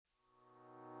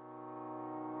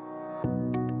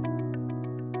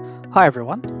Hi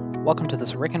everyone, welcome to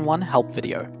this Reckon One help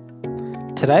video.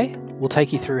 Today, we'll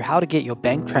take you through how to get your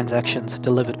bank transactions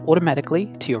delivered automatically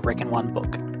to your Reckon One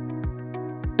book.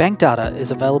 BankData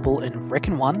is available in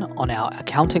Reckon One on our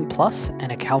Accounting Plus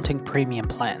and Accounting Premium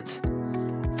plans.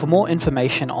 For more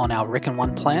information on our Reckon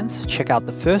One plans, check out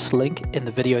the first link in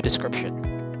the video description.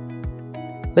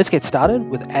 Let's get started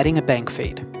with adding a bank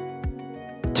feed.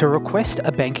 To request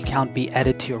a bank account be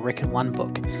added to your Reckon One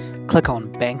book, click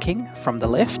on Banking from the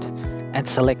left and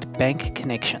select Bank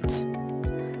Connections.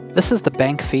 This is the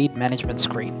bank feed management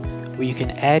screen where you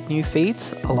can add new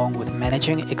feeds along with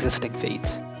managing existing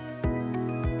feeds.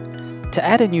 To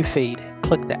add a new feed,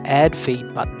 click the Add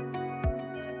Feed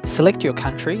button. Select your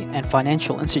country and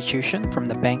financial institution from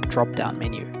the bank drop-down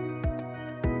menu.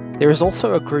 There is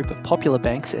also a group of popular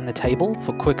banks in the table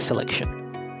for quick selection.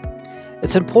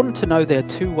 It's important to know there are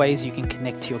two ways you can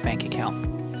connect to your bank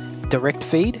account: direct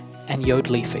feed and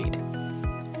Yodlee feed.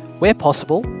 Where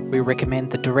possible, we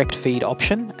recommend the direct feed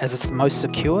option as it's the most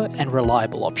secure and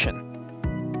reliable option.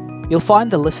 You'll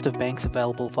find the list of banks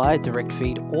available via direct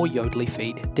feed or Yodlee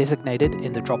feed designated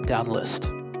in the drop-down list.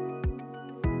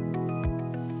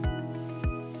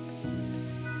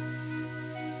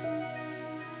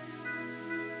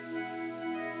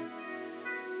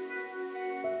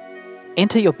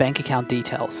 Enter your bank account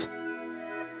details.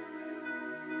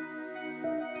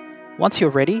 Once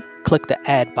you're ready, click the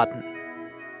Add button.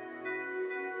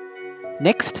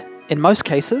 Next, in most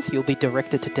cases, you'll be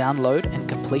directed to download and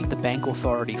complete the bank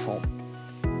authority form.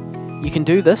 You can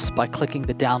do this by clicking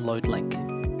the download link.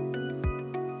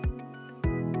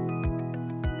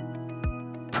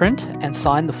 Print and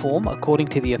sign the form according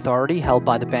to the authority held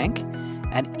by the bank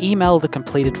and email the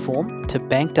completed form to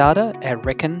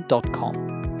bankdata@reckon.com.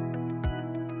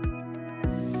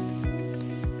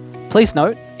 Please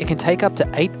note, it can take up to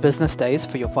 8 business days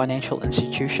for your financial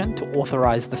institution to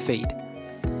authorize the feed.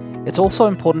 It's also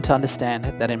important to understand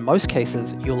that in most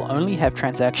cases, you'll only have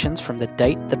transactions from the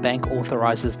date the bank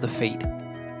authorizes the feed.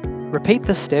 Repeat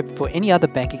this step for any other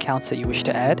bank accounts that you wish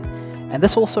to add, and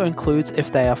this also includes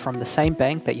if they are from the same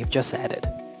bank that you've just added.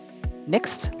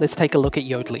 Next, let's take a look at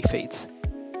Yodlee feeds.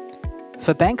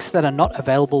 For banks that are not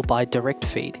available by direct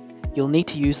feed, you'll need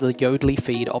to use the Yodlee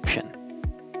feed option.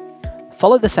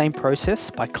 Follow the same process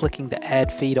by clicking the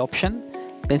Add Feed option,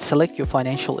 then select your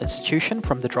financial institution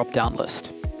from the drop-down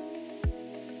list.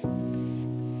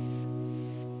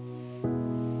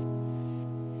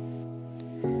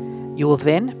 You will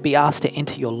then be asked to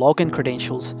enter your login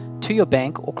credentials to your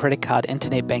bank or credit card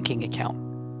internet banking account.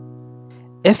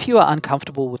 If you are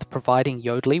uncomfortable with providing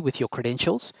Yodlee with your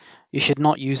credentials, you should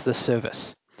not use this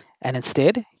service, and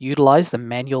instead utilize the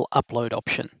manual upload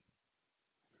option.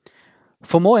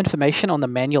 For more information on the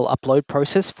manual upload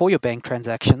process for your bank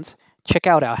transactions, check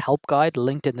out our help guide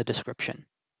linked in the description.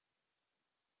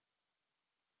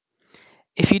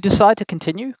 If you decide to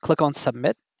continue, click on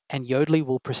Submit, and Yodlee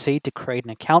will proceed to create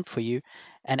an account for you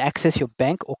and access your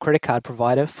bank or credit card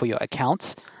provider for your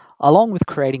accounts, along with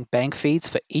creating bank feeds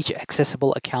for each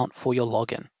accessible account for your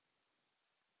login.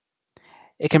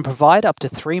 It can provide up to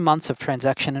 3 months of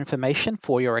transaction information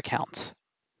for your accounts.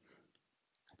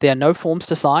 There are no forms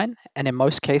to sign, and in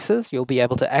most cases, you'll be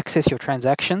able to access your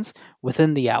transactions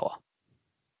within the hour.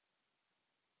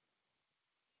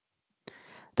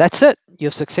 That's it!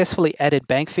 You've successfully added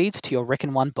bank feeds to your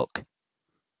Reckon One book.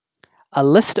 A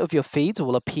list of your feeds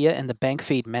will appear in the bank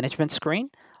feed management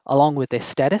screen, along with their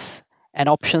status and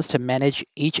options to manage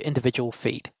each individual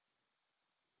feed.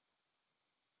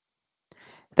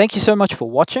 Thank you so much for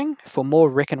watching. For more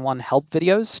Reckon One help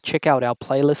videos, check out our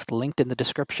playlist linked in the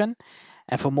description.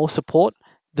 And for more support,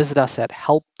 visit us at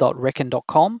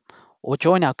help.reckon.com or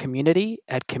join our community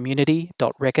at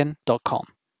community.reckon.com.